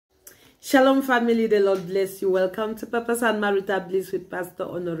Shalom family, the Lord bless you. Welcome to Purpose and Marital Bliss with Pastor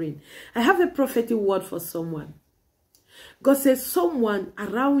Honorine. I have a prophetic word for someone. God says someone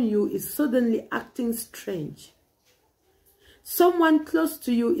around you is suddenly acting strange. Someone close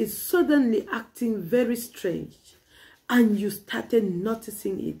to you is suddenly acting very strange. And you started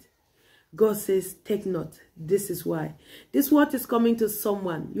noticing it. God says, take note. This is why. This word is coming to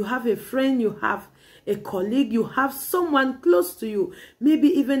someone. You have a friend, you have a colleague, you have someone close to you. Maybe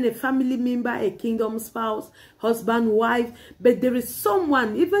even a family member, a kingdom spouse, husband, wife. But there is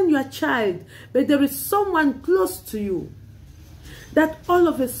someone, even your child, but there is someone close to you that all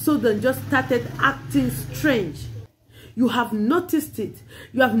of a sudden just started acting strange. You have noticed it.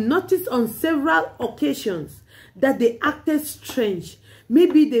 You have noticed on several occasions that they acted strange.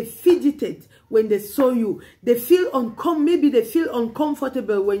 Maybe they fidgeted when they saw you. They feel maybe they feel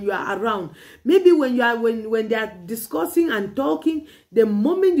uncomfortable when you are around. Maybe when you are when they are discussing and talking, the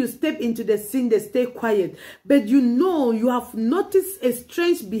moment you step into the scene, they stay quiet. But you know, you have noticed a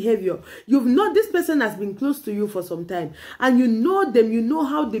strange behavior. You've known this person has been close to you for some time, and you know them, you know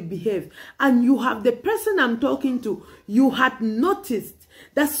how they behave, and you have the person I'm talking to, you had noticed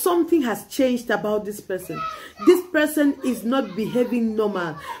that something has changed about this person. This person is not behaving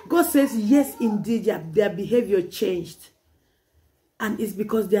normal. God says, yes, indeed, their behavior changed. And it's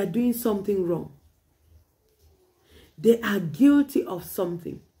because they are doing something wrong. They are guilty of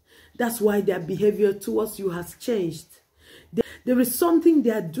something. That's why their behavior towards you has changed. There is something they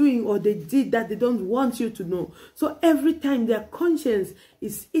are doing or they did that they don't want you to know. So every time their conscience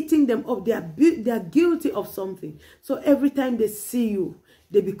is eating them up, they are guilty of something. So every time they see you,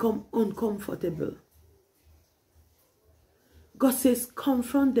 they become uncomfortable. God says,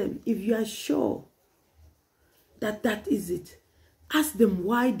 confront them. If you are sure that that is it, ask them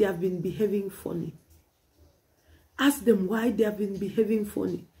why they have been behaving funny. Ask them why they have been behaving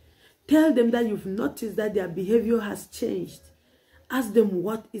funny. Tell them that you've noticed that their behavior has changed. Ask them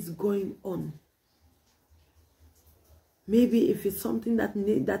what is going on. Maybe if it's something that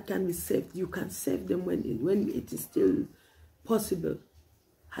can be saved, you can save them when it is still possible.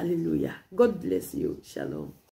 Hallelujah. God bless you. Shalom.